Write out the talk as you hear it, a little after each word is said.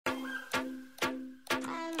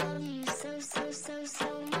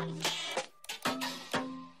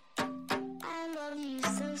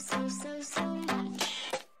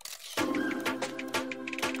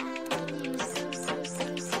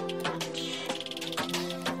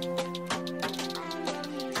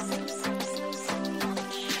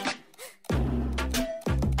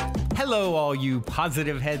Hello, all you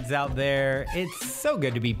positive heads out there. It's so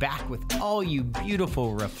good to be back with all you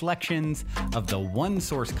beautiful reflections of the one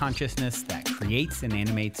source consciousness that creates and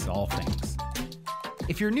animates all things.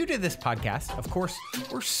 If you're new to this podcast, of course,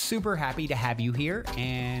 we're super happy to have you here.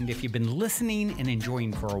 And if you've been listening and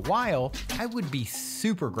enjoying for a while, I would be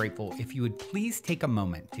super grateful if you would please take a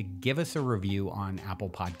moment to give us a review on Apple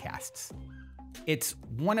Podcasts. It's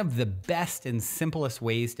one of the best and simplest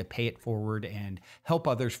ways to pay it forward and help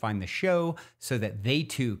others find the show so that they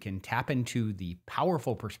too can tap into the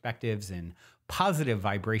powerful perspectives and positive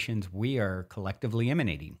vibrations we are collectively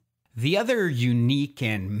emanating. The other unique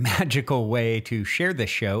and magical way to share this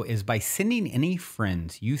show is by sending any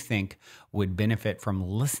friends you think would benefit from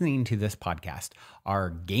listening to this podcast our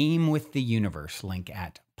Game with the Universe link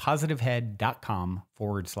at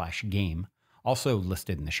positivehead.com/game. Also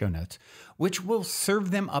listed in the show notes, which will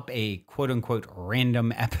serve them up a quote-unquote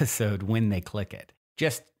random episode when they click it.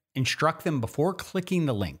 Just instruct them before clicking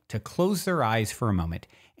the link to close their eyes for a moment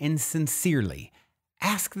and sincerely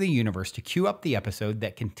ask the universe to cue up the episode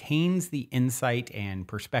that contains the insight and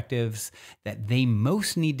perspectives that they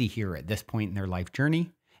most need to hear at this point in their life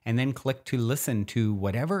journey, and then click to listen to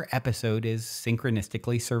whatever episode is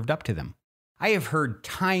synchronistically served up to them. I have heard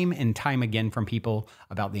time and time again from people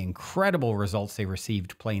about the incredible results they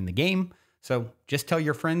received playing the game. So just tell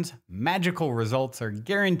your friends magical results are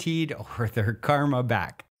guaranteed or their karma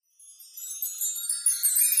back.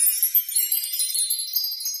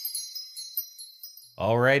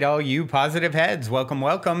 All right, all you positive heads, welcome,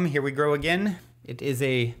 welcome. Here we grow again. It is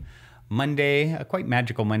a Monday, a quite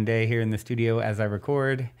magical Monday here in the studio as I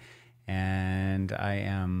record. And I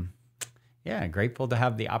am grateful to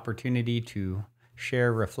have the opportunity to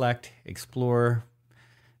share, reflect, explore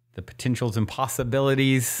the potentials and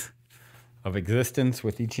possibilities of existence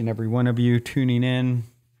with each and every one of you tuning in.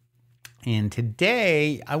 And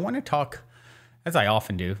today I want to talk, as I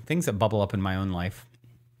often do, things that bubble up in my own life.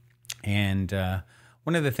 And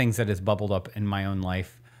one of the things that has bubbled up in my own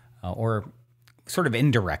life, or sort of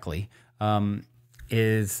indirectly,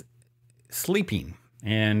 is sleeping.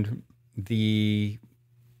 And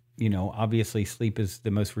obviously sleep is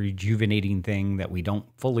the most rejuvenating thing that we don't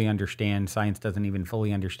fully understand. Science doesn't even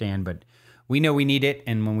fully understand, but we know we need it.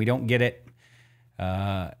 And when we don't get it,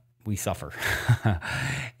 we suffer.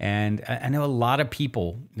 And I know a lot of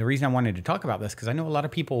people, the reason I wanted to talk about this, because I know a lot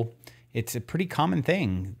of people, it's a pretty common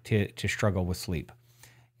thing to struggle with sleep.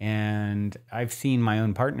 And I've seen my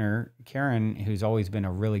own partner, Karen, who's always been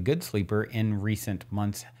a really good sleeper, in recent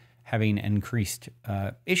months having increased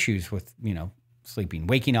issues with, sleeping,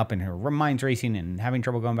 waking up and her mind's racing and having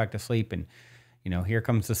trouble going back to sleep. And, here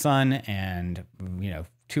comes the sun and,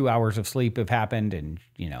 2 hours of sleep have happened and,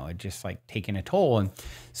 it just like taking a toll. And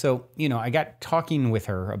so, I got talking with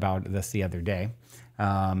her about this the other day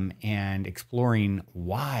and exploring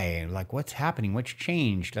why, like what's happening, what's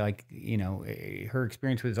changed. Like, her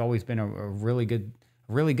experience has always been a really good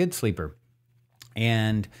sleeper.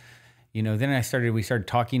 And, then we started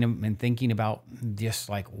talking and thinking about just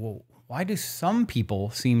like, well, why do some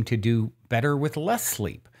people seem to do better with less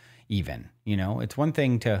sleep even? It's one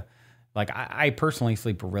thing to, like, I personally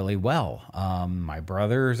sleep really well. My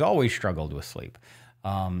brother's always struggled with sleep.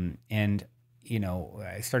 I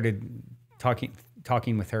started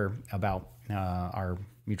talking with her about our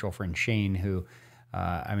mutual friend Shane, who,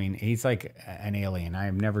 he's like an alien. I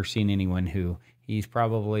have never seen anyone he's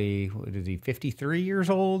probably, 53 years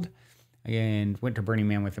old, and went to Burning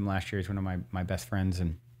Man with him last year. He's one of my best friends,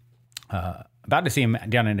 and about to see him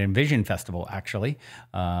down at Envision Festival, actually,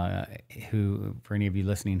 who, for any of you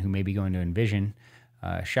listening who may be going to Envision,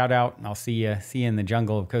 shout out. I'll see you in the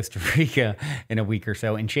jungle of Costa Rica in a week or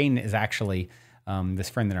so. And Shane is actually, this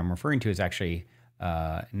friend that I'm referring to is actually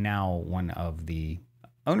now one of the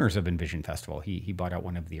owners of Envision Festival. He bought out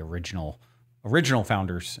one of the original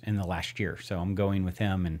founders in the last year. So I'm going with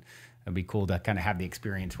him, and it'd be cool to kind of have the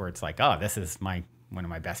experience where it's like, oh, this is one of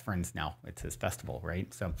my best friends now. It's his festival,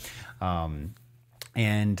 right? So,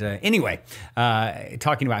 anyway,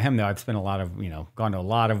 talking about him though, I've spent gone to a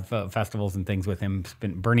lot of festivals and things with him.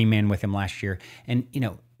 Spent Burning Man with him last year, and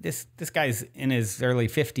this guy's in his early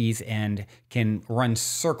 50s and can run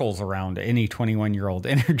circles around any 21-year-old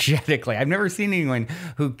energetically. I've never seen anyone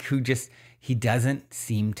who just, he doesn't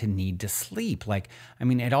seem to need to sleep. Like,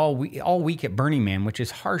 all week at Burning Man, which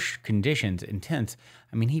is harsh conditions, intense.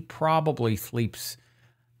 He probably sleeps,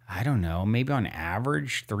 I don't know, maybe on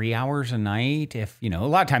average 3 hours a night. If, a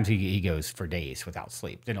lot of times he goes for days without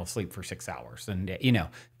sleep. Then he'll sleep for 6 hours. And,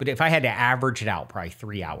 but if I had to average it out, probably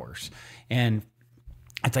 3 hours. And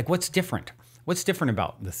it's like, what's different? What's different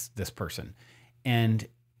about this person? And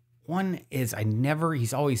One is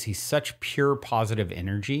he's such pure positive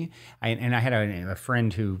energy. I had a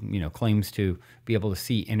friend who, claims to be able to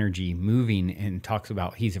see energy moving and talks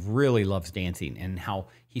about he really loves dancing and how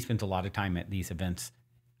he spends a lot of time at these events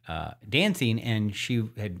dancing. And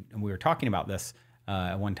we were talking about this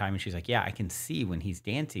at one time, and she's like, yeah, I can see when he's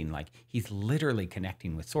dancing, like he's literally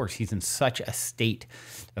connecting with source. He's in such a state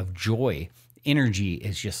of joy. Energy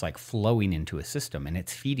is just like flowing into his system, and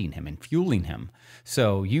it's feeding him and fueling him.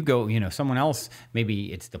 So you go, someone else,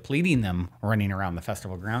 maybe it's depleting them running around the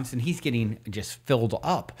festival grounds, and he's getting just filled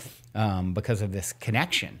up because of this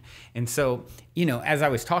connection. And so, as I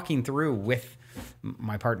was talking through with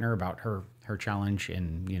my partner about her challenge,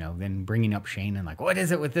 and then bringing up Shane and like, what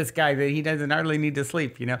is it with this guy that he doesn't hardly need to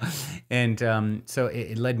sleep, and so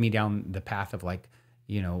it led me down the path of like,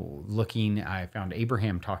 looking. I found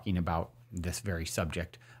Abraham talking about this very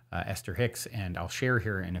subject, Esther Hicks, and I'll share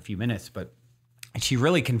here in a few minutes, but she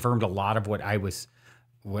really confirmed a lot of what I was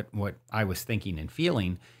thinking and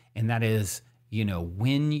feeling. And that is,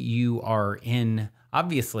 when you are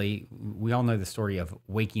obviously we all know the story of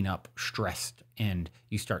waking up stressed and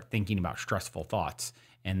you start thinking about stressful thoughts.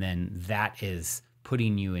 And then that is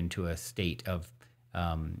putting you into a state of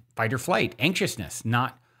fight or flight, anxiousness,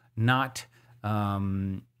 not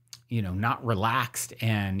relaxed,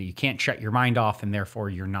 and you can't shut your mind off, and therefore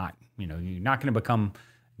you're not going to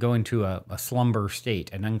go into a slumber state,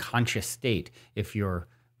 an unconscious state, if your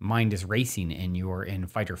mind is racing and you're in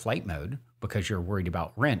fight or flight mode because you're worried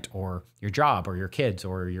about rent or your job or your kids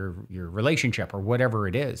or your relationship or whatever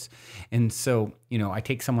it is. And so, I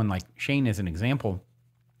take someone like Shane as an example.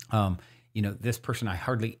 This person, I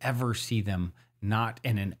hardly ever see them not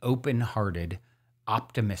in an open-hearted,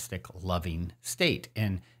 optimistic, loving state.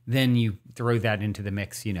 And then you throw that into the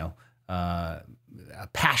mix, a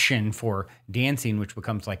passion for dancing, which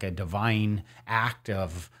becomes like a divine act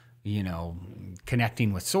of,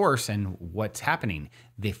 connecting with source and what's happening.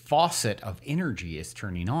 The faucet of energy is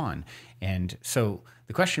turning on. And so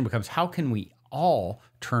the question becomes, how can we all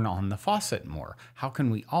turn on the faucet more? How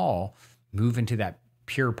can we all move into that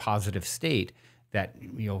pure positive state that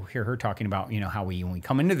you'll hear her talking about, how when we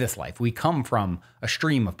come into this life, we come from a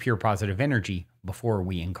stream of pure positive energy before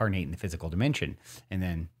we incarnate in the physical dimension. And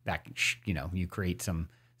then that, you create some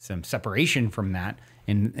separation from that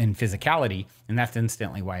in physicality. And that's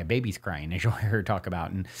instantly why a baby's crying, as you'll hear her talk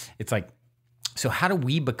about. And it's like, so how do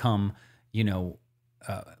we become,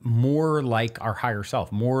 more like our higher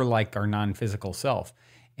self, more like our non-physical self?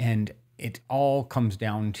 And it all comes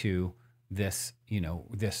down to this,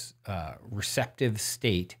 receptive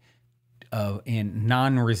state in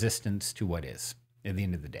non-resistance to what is at the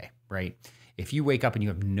end of the day, right? If you wake up and you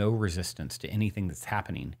have no resistance to anything that's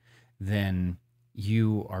happening, then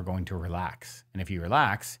you are going to relax. And if you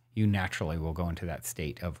relax, you naturally will go into that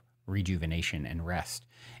state of rejuvenation and rest.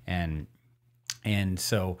 And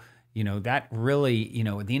so, that really,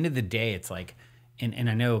 at the end of the day, it's like, and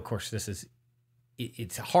I know, of course,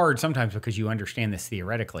 it's hard sometimes because you understand this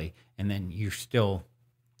theoretically, and then you're still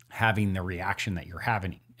having the reaction that you're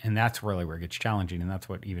having. And that's really where it gets challenging. And that's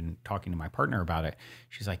what, even talking to my partner about it,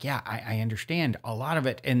 she's like, yeah, I understand a lot of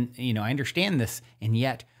it. And, I understand this, and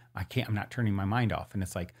yet I'm not turning my mind off. And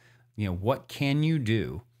it's like, what can you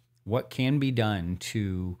do? What can be done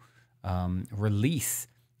to release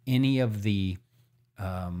any of the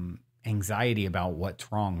anxiety about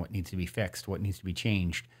what's wrong, what needs to be fixed, what needs to be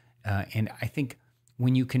changed? And I think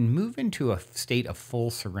when you can move into a state of full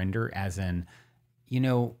surrender, as in,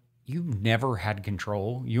 you've never had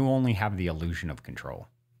control, you only have the illusion of control.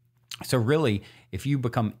 So really, if you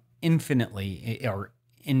become infinitely or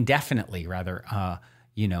indefinitely rather,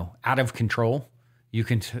 out of control, you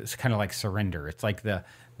can kind of like surrender. It's like the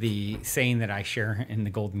saying that I share in the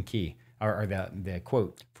Golden Key, or the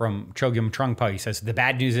quote from Chogyam Trungpa. He says, the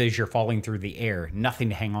bad news is you're falling through the air, nothing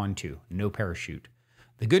to hang on to, no parachute.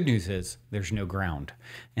 The good news is there's no ground.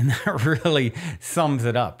 And that really sums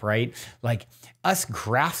it up, right? Like us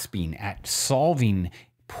grasping at solving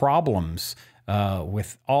problems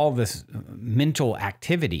with all this mental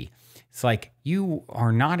activity. It's like you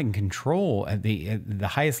are not in control at the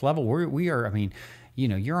highest level. We are,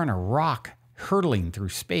 you're on a rock hurtling through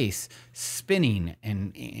space, spinning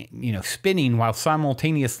spinning while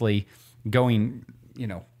simultaneously going,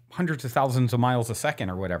 hundreds of thousands of miles a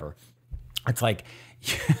second or whatever. It's like,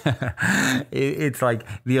 it's like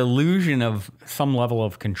the illusion of some level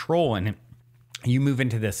of control, and you move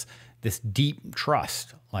into this deep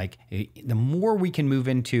trust. Like the more we can move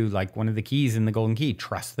into, like one of the keys in the Golden Key,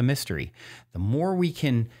 trust the mystery. The more we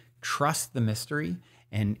can trust the mystery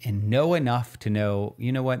and know enough to know,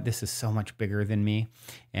 you know what, this is so much bigger than me.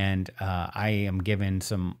 And I am given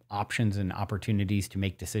some options and opportunities to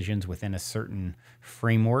make decisions within a certain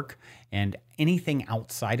framework. And anything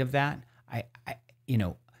outside of that, I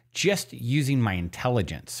just using my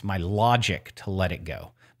intelligence, my logic to let it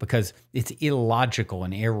go, because it's illogical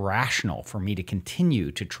and irrational for me to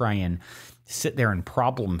continue to try and sit there and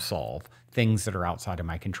problem solve things that are outside of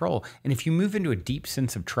my control. And if you move into a deep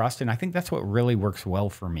sense of trust, and I think that's what really works well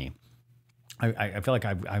for me, I feel like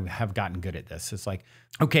I have gotten good at this. It's like,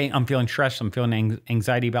 okay, I'm feeling stressed. I'm feeling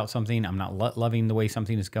anxiety about something. I'm not loving the way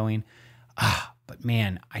something is going. But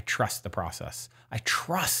man, I trust the process. I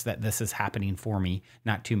trust that this is happening for me,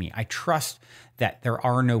 not to me. I trust that there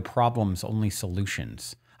are no problems, only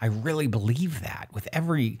solutions. I really believe that with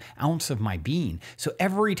every ounce of my being. So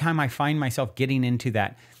every time I find myself getting into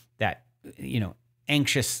that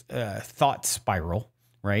anxious thought spiral,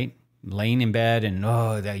 right? Laying in bed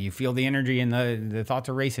and you feel the energy and the thoughts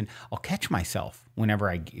are racing. I'll catch myself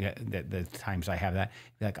whenever the times I have that.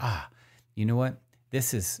 Be like, you know what?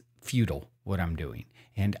 This is futile, what I'm doing.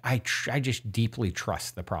 And I just deeply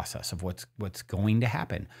trust the process of what's going to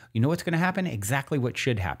happen. You know what's going to happen? Exactly what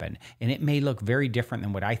should happen. And it may look very different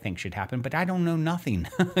than what I think should happen, but I don't know nothing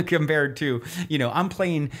compared to, I'm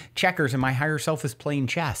playing checkers and my higher self is playing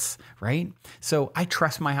chess, right? So I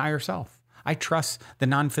trust my higher self. I trust the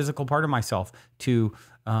non-physical part of myself to,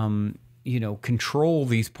 control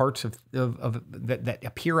these parts of that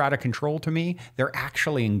appear out of control to me. They're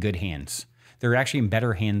actually in good hands. They're actually in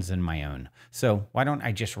better hands than my own. So why don't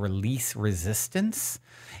I just release resistance?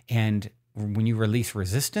 And when you release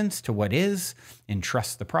resistance to what is and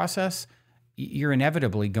trust the process, you're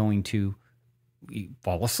inevitably going to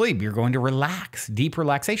fall asleep. You're going to relax, deep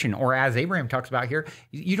relaxation. Or as Abraham talks about here,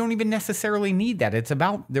 you don't even necessarily need that. It's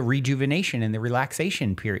about the rejuvenation and the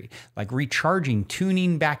relaxation period, like recharging,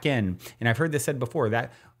 tuning back in. And I've heard this said before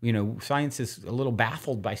that, science is a little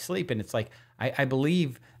baffled by sleep. And it's like, I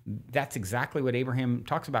believe that's exactly what Abraham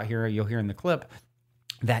talks about here. You'll hear in the clip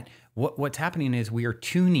that what's happening is we are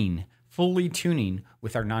fully tuning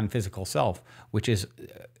with our non-physical self, which is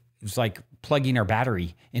it's like plugging our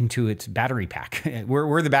battery into its battery pack.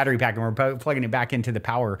 We're the battery pack and we're plugging it back into the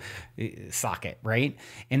power socket, right?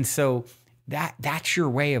 And so that's your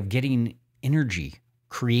way of getting energy,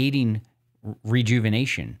 creating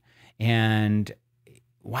rejuvenation. And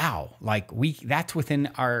wow, that's within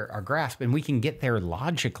our grasp, and we can get there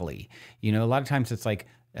logically. A lot of times it's like,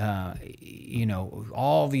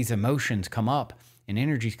 all these emotions come up and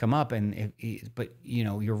energies come up, but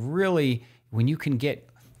you're really, when you can get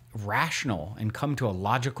rational and come to a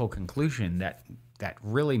logical conclusion that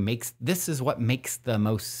really this is what makes the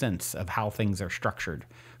most sense of how things are structured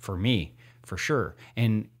for me, for sure.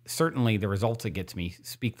 And certainly the results it gets me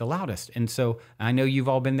speak the loudest. And so I know you've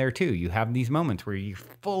all been there too. You have these moments where you're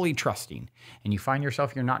fully trusting and you find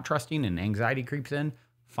yourself you're not trusting and anxiety creeps in,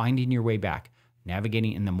 finding your way back,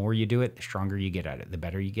 navigating. And the more you do it, the stronger you get at it, the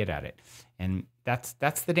better you get at it. And that's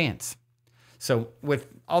the dance. So with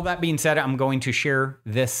all that being said, I'm going to share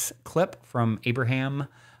this clip from Abraham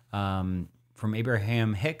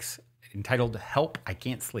Hicks entitled "Help, I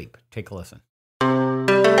Can't Sleep." Take a listen.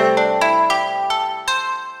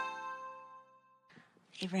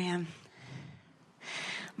 Abraham,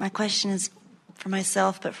 my question is for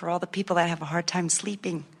myself, but for all the people that have a hard time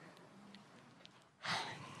sleeping.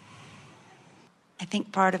 I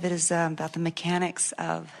think part of it is about the mechanics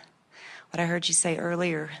of what I heard you say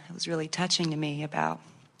earlier. It was really touching to me about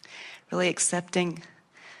really accepting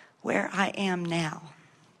where I am now.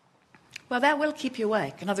 Well, that will keep you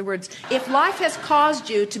awake. In other words, if life has caused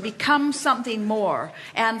you to become something more,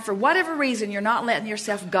 and for whatever reason you're not letting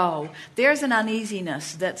yourself go, there's an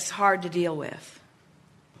uneasiness that's hard to deal with.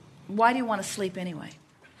 Why do you want to sleep anyway?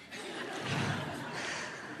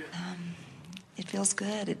 It feels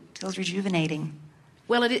good. It feels rejuvenating.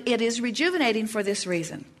 Well, it is rejuvenating for this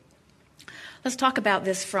reason. Let's talk about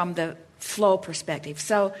this from the flow perspective.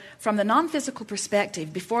 So from the non-physical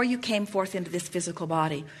perspective, before you came forth into this physical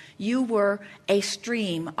body, you were a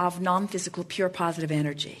stream of non-physical, pure positive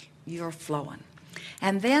energy. You're flowing.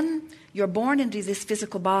 And then you're born into this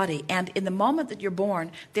physical body, and in the moment that you're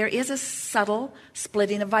born, there is a subtle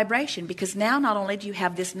splitting of vibration, because now not only do you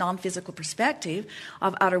have this non-physical perspective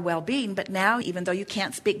of utter well-being, but now, even though you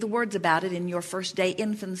can't speak the words about it in your first day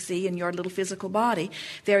infancy in your little physical body,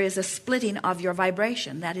 there is a splitting of your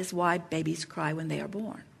vibration. That is why babies cry when they are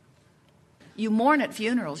born. You mourn at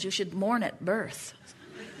funerals. You should mourn at birth.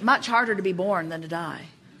 Much harder to be born than to die.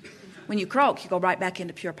 When you croak, you go right back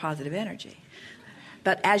into pure positive energy.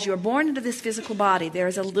 But as you're born into this physical body, there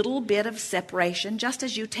is a little bit of separation, just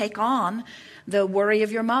as you take on the worry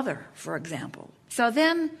of your mother, for example. So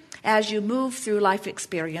then, as you move through life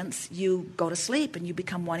experience, you go to sleep and you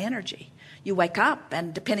become one energy. You wake up,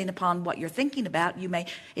 and depending upon what you're thinking about, you may,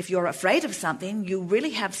 if you're afraid of something, you really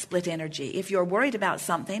have split energy. If you're worried about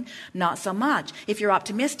something, not so much. If you're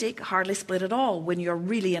optimistic, hardly split at all. When you're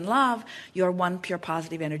really in love, you're one pure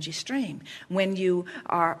positive energy stream. When you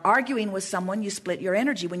are arguing with someone, you split your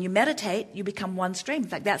energy. When you meditate, you become one stream. In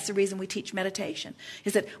fact, that's the reason we teach meditation,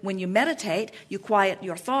 is that when you meditate, you quiet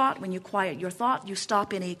your thought. When you quiet your thought, you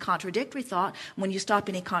stop any contradictory thought. When you stop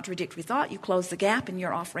any contradictory thought, you close the gap and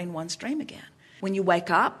you're offering one stream again. When you wake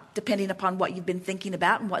up, depending upon what you've been thinking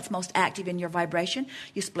about and what's most active in your vibration,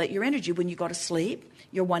 you split your energy. When you go to sleep,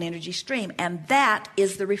 you're one energy stream. And that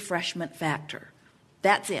is the refreshment factor.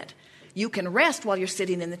 That's it. You can rest while you're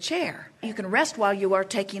sitting in the chair. You can rest while you are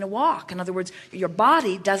taking a walk. In other words, your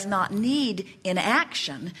body does not need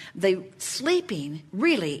inaction. The sleeping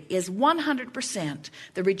really is 100%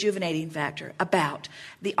 the rejuvenating factor about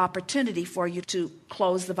the opportunity for you to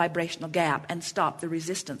close the vibrational gap and stop the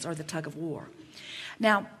resistance or the tug of war.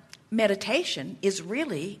 Now, meditation is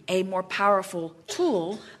really a more powerful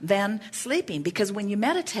tool than sleeping, because when you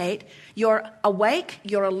meditate, you're awake,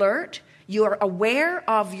 you're alert, you're aware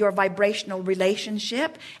of your vibrational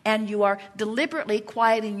relationship, and you are deliberately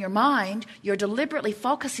quieting your mind. You're deliberately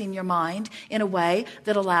focusing your mind in a way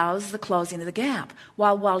that allows the closing of the gap.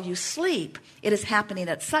 While you sleep, it is happening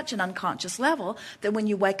at such an unconscious level that when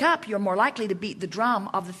you wake up, you're more likely to beat the drum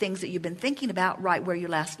of the things that you've been thinking about right where you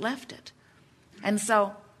last left it. And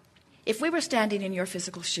so, if we were standing in your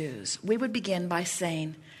physical shoes, we would begin by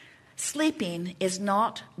saying, sleeping is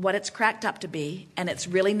not what it's cracked up to be, and it's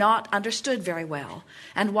really not understood very well.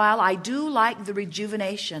 And while I do like the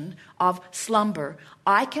rejuvenation of slumber,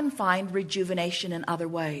 I can find rejuvenation in other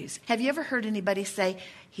ways. Have you ever heard anybody say,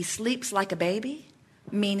 he sleeps like a baby?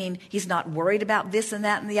 Meaning he's not worried about this and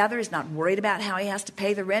that and the other. He's not worried about how he has to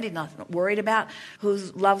pay the rent. He's not worried about who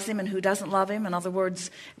loves him and who doesn't love him. In other words,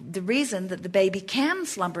 the reason that the baby can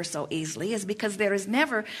slumber so easily is because there is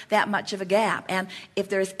never that much of a gap. And if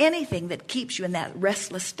there is anything that keeps you in that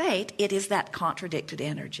restless state, it is that contradicted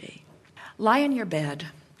energy. Lie in your bed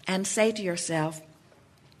and say to yourself,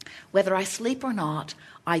 whether I sleep or not,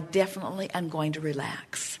 I definitely am going to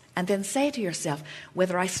relax. And then say to yourself,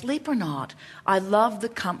 whether I sleep or not, I love the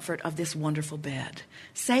comfort of this wonderful bed.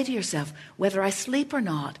 Say to yourself, whether I sleep or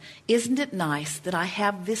not, isn't it nice that I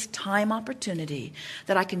have this time opportunity,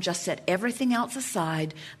 that I can just set everything else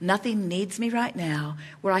aside, nothing needs me right now,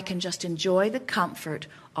 where I can just enjoy the comfort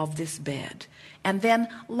of this bed. And then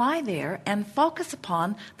lie there and focus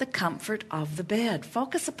upon the comfort of the bed.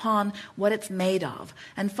 Focus upon what it's made of,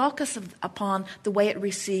 and focus upon the way it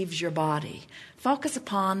receives your body. Focus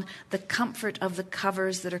upon the comfort of the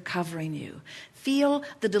covers that are covering you. Feel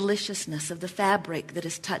the deliciousness of the fabric that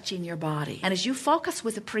is touching your body. And as you focus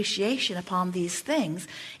with appreciation upon these things,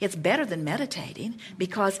 it's better than meditating,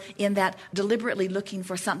 because in that deliberately looking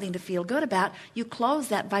for something to feel good about, you close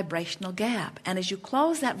that vibrational gap. And as you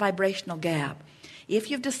close that vibrational gap, if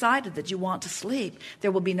you've decided that you want to sleep,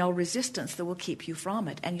 there will be no resistance that will keep you from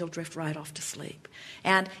it, and you'll drift right off to sleep.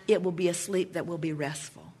 And it will be a sleep that will be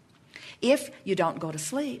restful. If you don't go to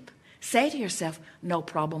sleep, say to yourself, no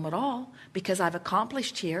problem at all, because I've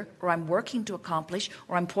accomplished here, or I'm working to accomplish,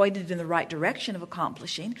 or I'm pointed in the right direction of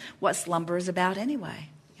accomplishing what slumber is about anyway,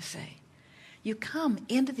 you see. You come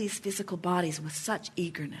into these physical bodies with such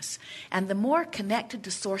eagerness. And the more connected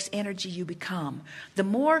to source energy you become, the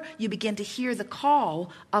more you begin to hear the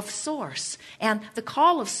call of source. And the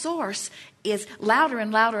call of source is louder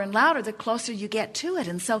and louder and louder the closer you get to it.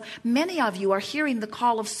 And so many of you are hearing the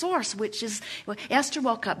call of source, which is, Esther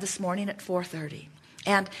woke up this morning at 4:30.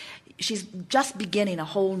 And she's just beginning a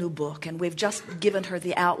whole new book, and we've just given her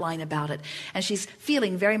the outline about it. And she's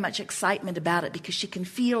feeling very much excitement about it because she can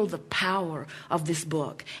feel the power of this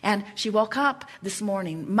book. And she woke up this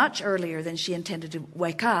morning much earlier than she intended to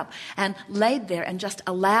wake up, and laid there and just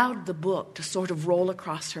allowed the book to sort of roll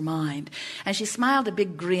across her mind. And she smiled a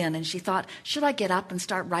big grin, and she thought, should I get up and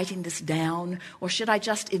start writing this down, or should I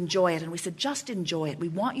just enjoy it? And we said, just enjoy it. We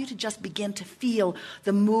want you to just begin to feel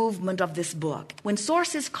the movement of this book. When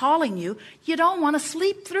Source is calling you, you don't want to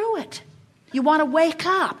sleep through it. You want to wake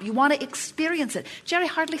up. You want to experience it. Jerry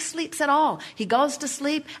hardly sleeps at all. He goes to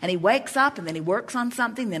sleep and he wakes up and then he works on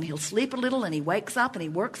something. Then he'll sleep a little and he wakes up and he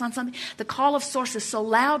works on something. The call of source is so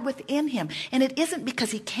loud within him. And it isn't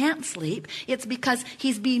because he can't sleep. It's because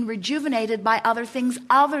he's being rejuvenated by other things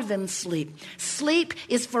other than sleep. Sleep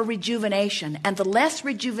is for rejuvenation. And the less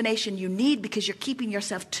rejuvenation you need because you're keeping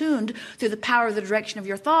yourself tuned through the power of the direction of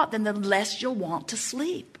your thought, then the less you'll want to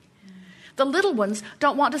sleep. The little ones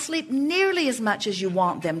don't want to sleep nearly as much as you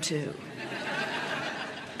want them to.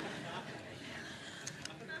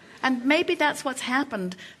 And maybe that's what's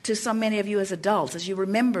happened to so many of you as adults, as you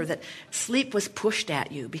remember that sleep was pushed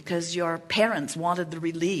at you because your parents wanted the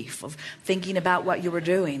relief of thinking about what you were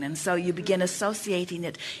doing. And so you begin associating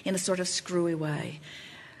it in a sort of screwy way.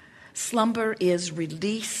 Slumber is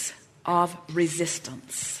release of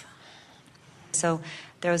resistance. So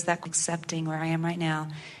there was that accepting where I am right now,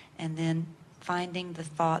 and then finding the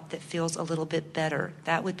thought that feels a little bit better.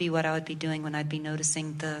 That would be what I would be doing when I'd be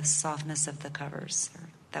noticing the softness of the covers.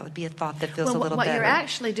 That would be a thought that feels a little what better. You're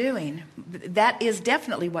actually doing, that is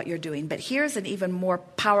definitely what you're doing. But here's an even more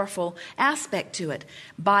powerful aspect to it.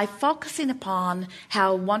 By focusing upon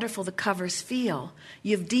how wonderful the covers feel,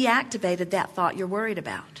 you've deactivated that thought you're worried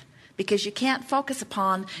about. Because you can't focus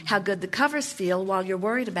upon how good the covers feel while you're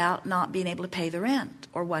worried about not being able to pay the rent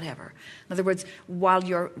or whatever. In other words, while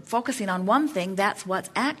you're focusing on one thing, that's what's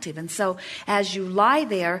active. And so as you lie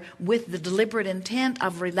there with the deliberate intent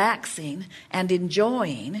of relaxing and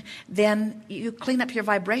enjoying, then you clean up your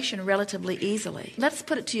vibration relatively easily. Let's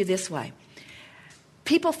put it to you this way.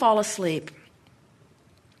 People fall asleep.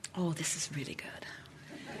 Oh, this is really good.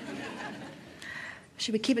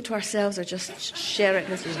 Should we keep it to ourselves or just share it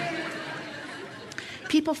with you?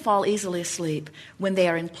 People fall easily asleep when they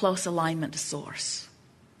are in close alignment to source.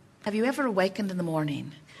 Have you ever awakened in the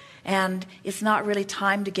morning and it's not really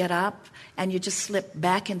time to get up and you just slip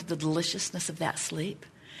back into the deliciousness of that sleep?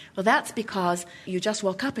 Well, that's because you just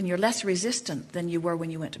woke up and you're less resistant than you were when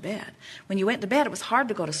you went to bed. When you went to bed, it was hard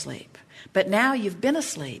to go to sleep. But now you've been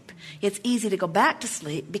asleep. It's easy to go back to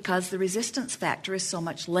sleep because the resistance factor is so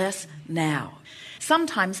much less now.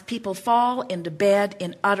 Sometimes people fall into bed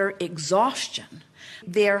in utter exhaustion.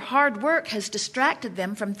 Their hard work has distracted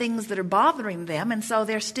them from things that are bothering them, and so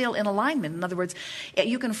they're still in alignment. In other words,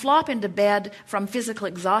 you can flop into bed from physical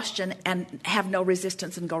exhaustion and have no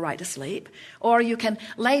resistance and go right to sleep. Or you can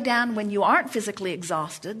lay down when you aren't physically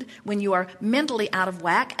exhausted, when you are mentally out of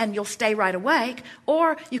whack, and you'll stay right awake.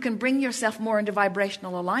 Or you can bring yourself more into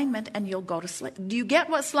vibrational alignment and you'll go to sleep. Do you get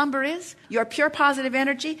what slumber is? Your pure positive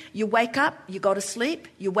energy. You wake up, you go to sleep.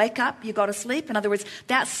 You wake up, you go to sleep. In other words,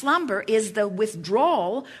 that slumber is the withdrawal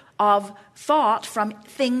of thought from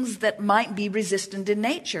things that might be resistant in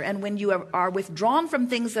nature. And when you are withdrawn from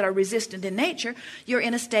things that are resistant in nature, you're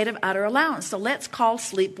in a state of utter allowance. So let's call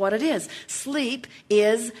sleep what it is. Sleep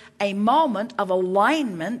is a moment of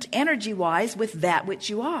alignment, energy-wise, with that which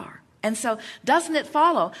you are. And so doesn't it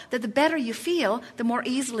follow that the better you feel, the more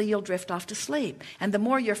easily you'll drift off to sleep? And the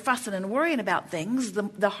more you're fussing and worrying about things,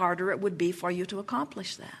 the harder it would be for you to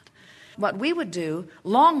accomplish that. What we would do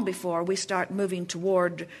long before we start moving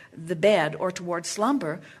toward the bed or toward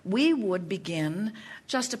slumber, we would begin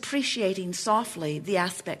just appreciating softly the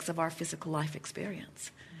aspects of our physical life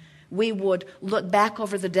experience. We would look back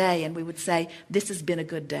over the day and we would say, this has been a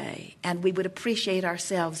good day. And we would appreciate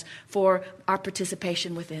ourselves for our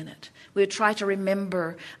participation within it. We would try to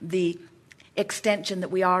remember the extension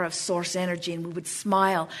that we are of source energy, and we would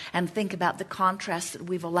smile and think about the contrast that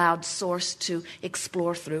we've allowed source to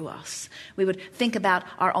explore through us. We would think about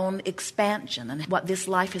our own expansion and what this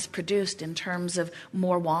life has produced in terms of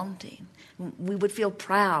more wanting. We would feel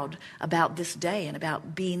proud about this day and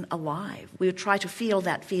about being alive. We would try to feel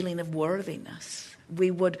that feeling of worthiness. We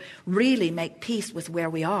would really make peace with where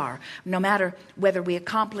we are, no matter whether we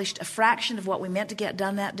accomplished a fraction of what we meant to get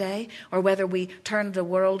done that day or whether we turned the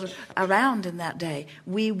world around in that day.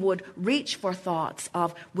 We would reach for thoughts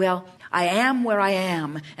of, well, I am where I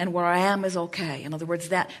am and where I am is okay. In other words,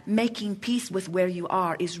 that making peace with where you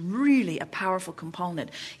are is really a powerful component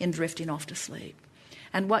in drifting off to sleep.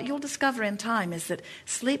 And what you'll discover in time is that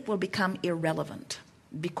sleep will become irrelevant,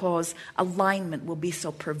 because alignment will be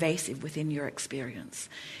so pervasive within your experience.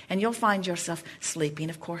 And you'll find yourself sleeping.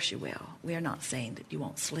 Of course you will. We are not saying that you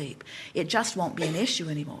won't sleep. It just won't be an issue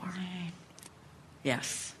anymore. Right.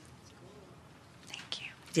 Yes. Thank you.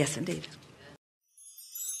 Yes, indeed.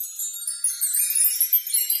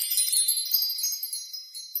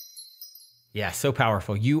 Yeah, so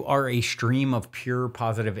powerful. You are a stream of pure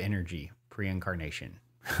positive energy, pre-incarnation.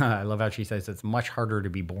 I love how she says it's much harder to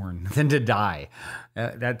be born than to die.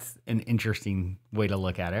 That's an interesting way to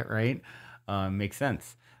look at it, right? Makes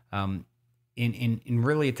sense. In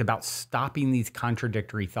really, it's about stopping these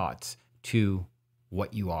contradictory thoughts to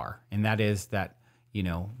what you are. And that is that,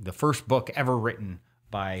 the first book ever written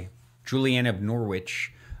by Julianne of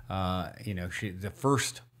Norwich, she's the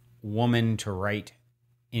first woman to write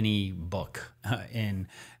any book in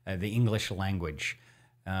the English language,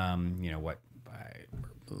 like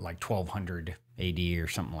 1200 AD or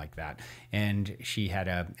something like that. And she had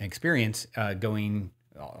an experience going,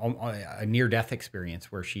 a near-death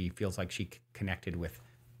experience where she feels like she connected with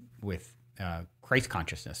Christ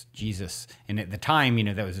consciousness, Jesus. And at the time,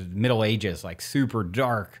 that was the Middle Ages, like super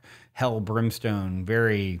dark, hell, brimstone,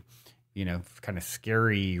 very, kind of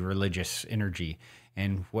scary religious energy.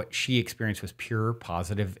 And what she experienced was pure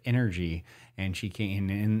positive energy. And she came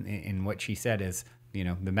in what she said is,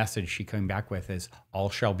 the message she came back with is, all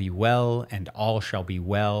shall be well, and all shall be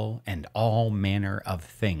well, and all manner of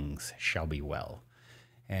things shall be well.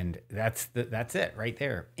 And that's it right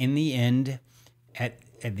there. In the end, at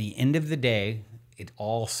the end of the day, it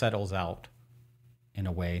all settles out in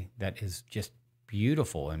a way that is just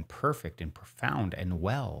beautiful and perfect and profound and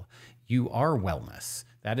well. You are wellness.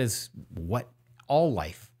 That is what all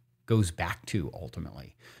life goes back to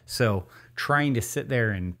ultimately. So trying to sit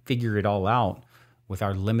there and figure it all out with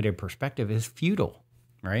our limited perspective is futile,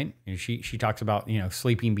 right? And she talks about,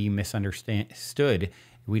 sleeping being misunderstood.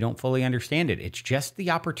 We don't fully understand it. It's just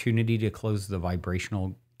the opportunity to close the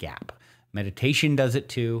vibrational gap. Meditation does it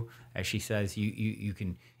too. As she says, you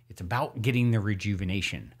can, it's about getting the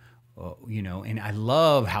rejuvenation, and I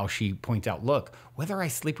love how she points out, look, whether I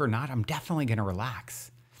sleep or not, I'm definitely going to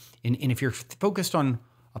relax. And if you're focused on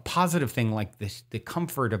a positive thing like this, the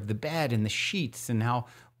comfort of the bed and the sheets and how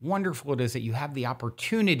wonderful it is that you have the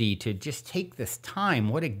opportunity to just take this time,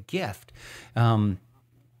 what a gift.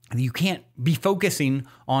 You can't be focusing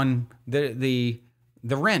on the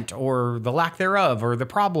rent or the lack thereof or the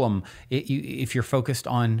problem if you're focused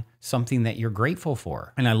on something that you're grateful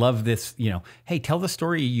for. And I love this, hey, tell the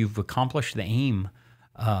story you've accomplished the aim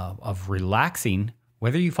of relaxing,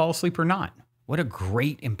 whether you fall asleep or not. What a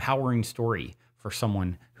great, empowering story for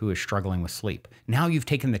someone who is struggling with sleep. Now you've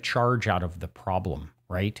taken the charge out of the problem,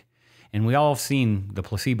 right? And we all have seen the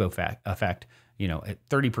placebo effect, at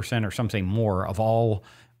 30% or something more of all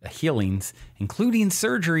healings, including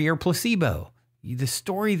surgery, or placebo. The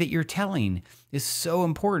story that you're telling is so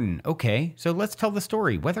important. Okay, so let's tell the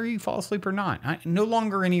story, whether you fall asleep or not. No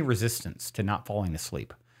longer any resistance to not falling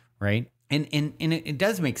asleep, right? And it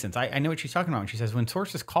does make sense. I know what she's talking about when she says, when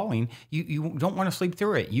source is calling, you don't want to sleep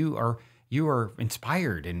through it. You are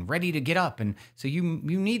inspired and ready to get up, and so you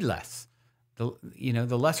need less.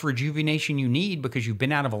 The less rejuvenation you need because you've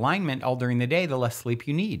been out of alignment all during the day, the less sleep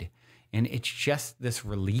you need. And it's just this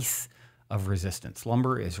release of resistance.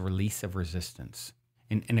 Slumber is release of resistance.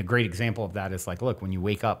 And a great example of that is like, look, when you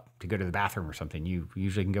wake up to go to the bathroom or something, you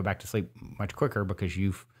usually can go back to sleep much quicker because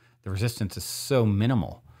the resistance is so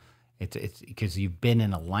minimal. It's because you've been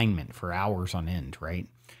in alignment for hours on end, right?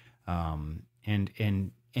 And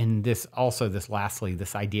lastly,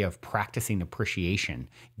 this idea of practicing appreciation,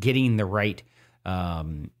 getting the right,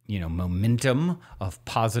 momentum of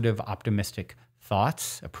positive, optimistic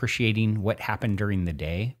thoughts, appreciating what happened during the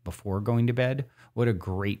day before going to bed. What a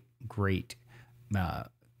great,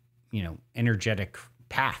 energetic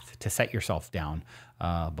path to set yourself down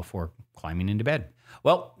before climbing into bed.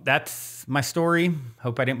 Well, that's my story.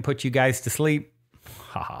 Hope I didn't put you guys to sleep.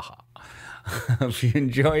 Ha ha ha. Hope you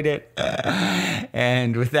enjoyed it.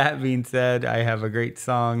 And with that being said, I have a great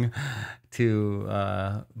song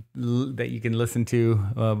that you can listen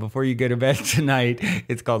to before you go to bed tonight.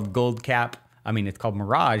 It's called it's called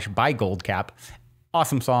Mirage by Gold Cap.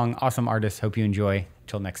 Awesome song, awesome artist. Hope you enjoy.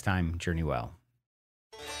 Till next time, journey well.